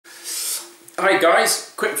Hi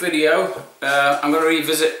guys, quick video. I'm going to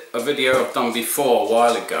revisit a video I've done before a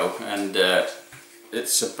while ago, and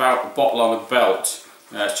it's about a bottle on a belt.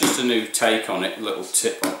 It's just a new take on it, a little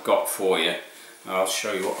tip I've got for you. I'll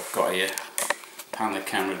show you what I've got here. Pan the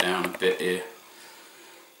camera down a bit here.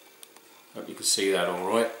 Hope you can see that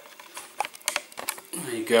alright.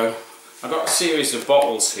 There you go. I've got a series of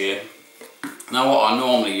bottles here. Now what I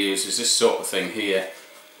normally use is this sort of thing here.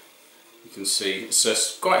 You can see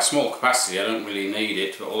it's quite a small capacity, I don't really need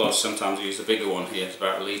it, but although sometimes I use the bigger one here, it's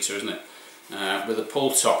about a litre, isn't it? With a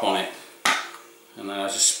pull top on it, and then I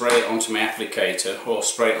just spray it onto my applicator or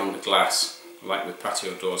spray it on the glass, like with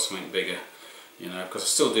patio doors, something bigger, you know, because I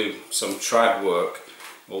still do some trad work,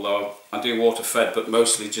 although I do water fed, but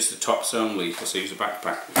mostly just the tops only because I use a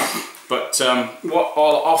backpack. But what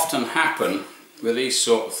will often happen with these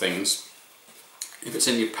sort of things, if it's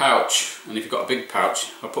in your pouch, and if you've got a big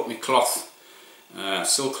pouch, I put my cloth,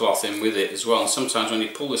 silk cloth in with it as well, and sometimes when you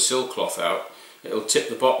pull the silk cloth out, it'll tip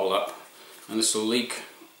the bottle up and this will leak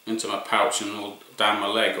into my pouch and all down my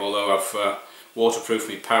leg, although I've waterproofed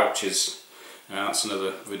my pouches. That's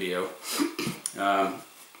another video.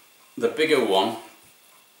 The bigger one,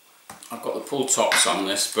 I've got the pull tops on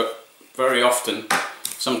this, but very often,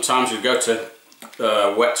 sometimes you go to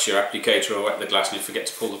wet your applicator or wet the glass and you forget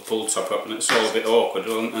to pull the pull top up, and it's all a bit awkward,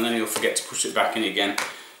 and then you'll forget to push it back in again,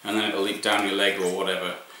 and then it'll leak down your leg or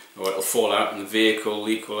whatever, or it'll fall out in the vehicle,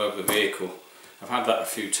 leak all over the vehicle. I've had that a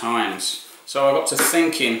few times. So I got to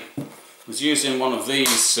thinking, I was using one of these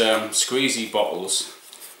squeezy bottles.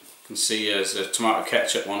 You can see there's a tomato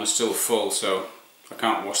ketchup one, it's still full, so I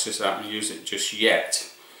can't wash this out and use it just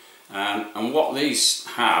yet. And what these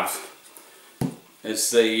have is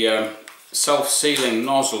the self-sealing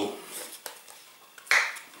nozzle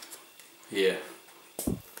here,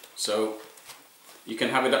 so you can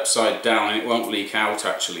have it upside down and it won't leak out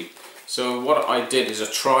actually. So what I did is I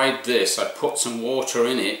tried this, I put some water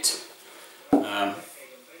in it. I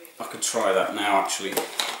could try that now actually.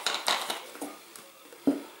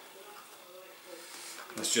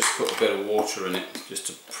 Let's just put a bit of water in it just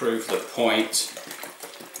to prove the point.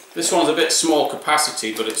 This one's a bit small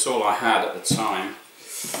capacity, but it's all I had at the time.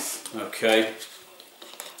 Okay,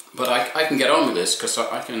 but I can get on with this because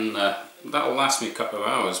I can, that'll last me a couple of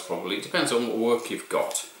hours probably. It depends on what work you've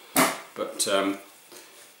got. But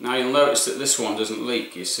now you'll notice that this one doesn't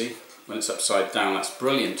leak, you see, when it's upside down. That's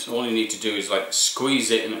brilliant. All you need to do is like squeeze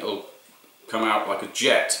it and it'll come out like a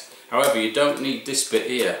jet. However, you don't need this bit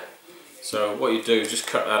here. So what you do is just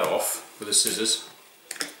cut that off with the scissors.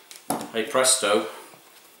 Hey presto,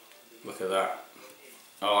 look at that.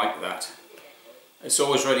 I like that. It's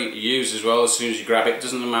always ready to use as well as soon as you grab it. It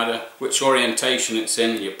doesn't matter which orientation it's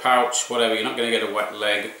in, your pouch, whatever, you're not going to get a wet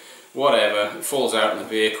leg, whatever, it falls out in the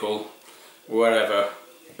vehicle, wherever,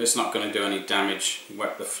 it's not going to do any damage,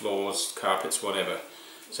 wet the floors, carpets, whatever.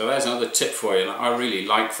 So there's another tip for you, and I really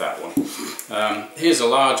like that one. Here's a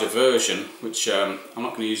larger version, which I'm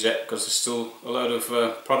not going to use yet because there's still a load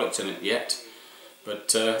of product in it yet. But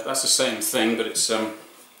that's the same thing, but it's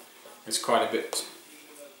quite a bit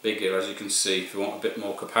bigger, as you can see, if you want a bit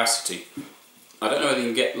more capacity. I don't know whether you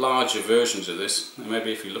can get larger versions of this,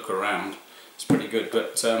 maybe if you look around it's pretty good,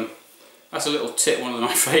 but that's a little tip, one of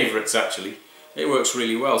my favourites actually. It works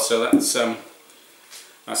really well, so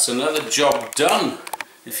that's another job done.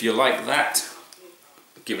 If you like that,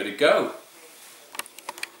 give it a go.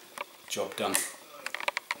 Job done.